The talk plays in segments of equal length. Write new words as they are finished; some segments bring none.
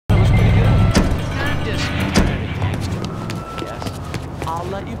I'll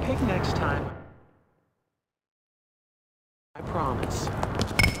let you pick next time. I promise.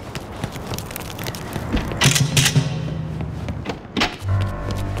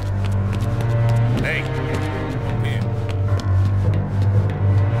 Hey. Here.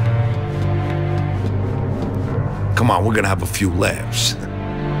 Come on, we're gonna have a few laughs.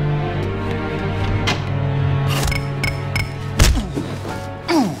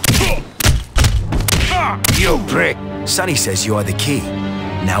 You prick! Sonny says you are the key.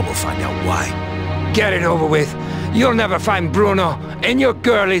 Now we'll find out why. Get it over with. You'll never find Bruno, and your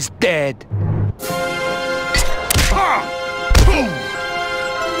girl is dead.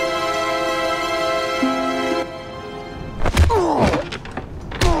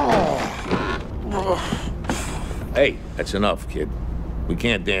 Hey, that's enough, kid. We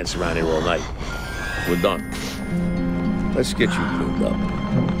can't dance around here all night. We're done. Let's get you cleaned up.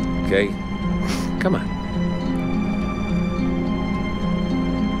 Okay? Come on.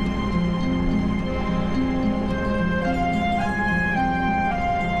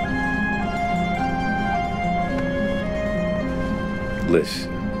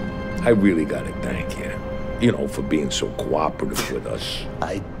 Listen, I really gotta thank you. You know, for being so cooperative with us.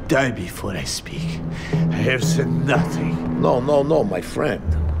 I die before I speak. I have said nothing. No, my friend.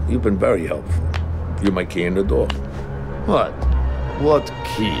 You've been very helpful. You're my key in the door. What? What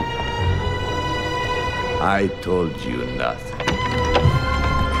key? I told you nothing.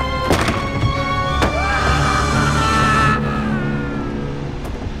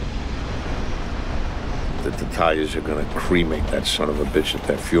 The Italians are gonna cremate that son of a bitch at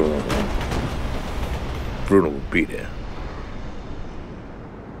that funeral home. Bruno will be there.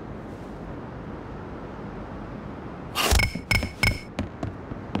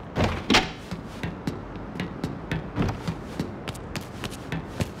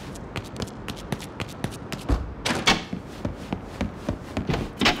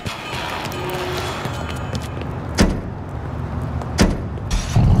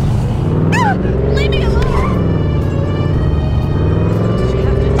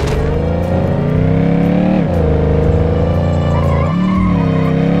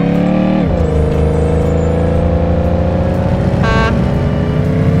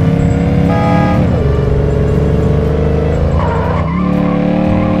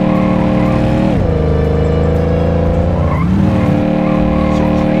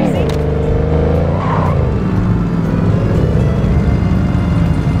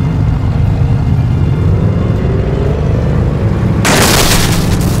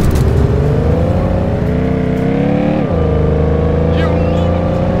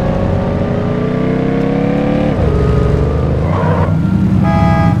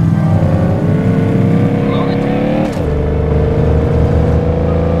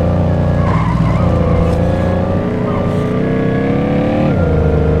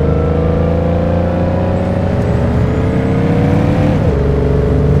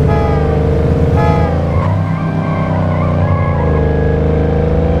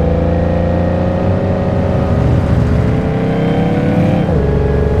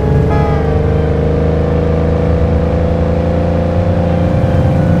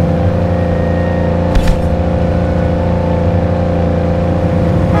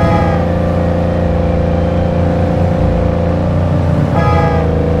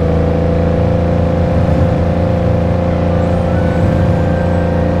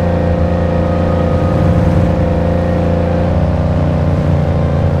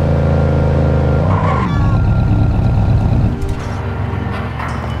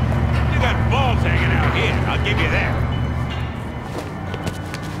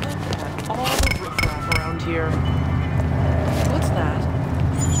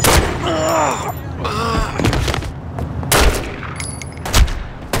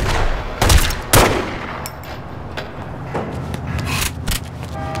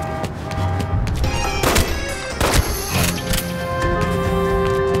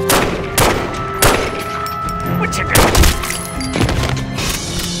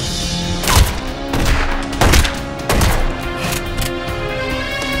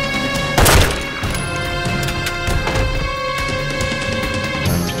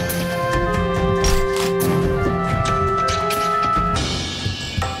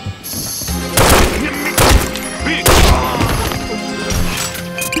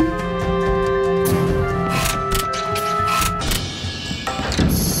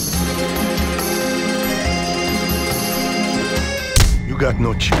 got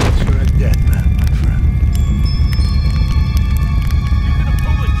no chance. You're a dead man, my friend.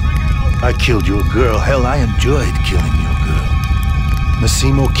 I killed your girl. Hell, I enjoyed killing your girl.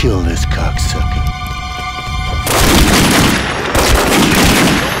 Massimo killed this cocksucker.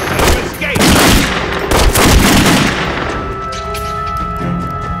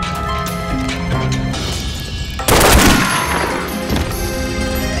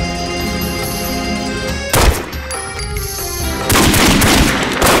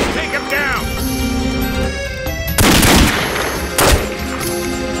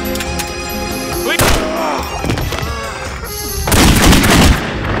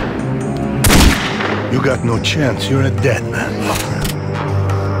 You got no chance. You're a dead man.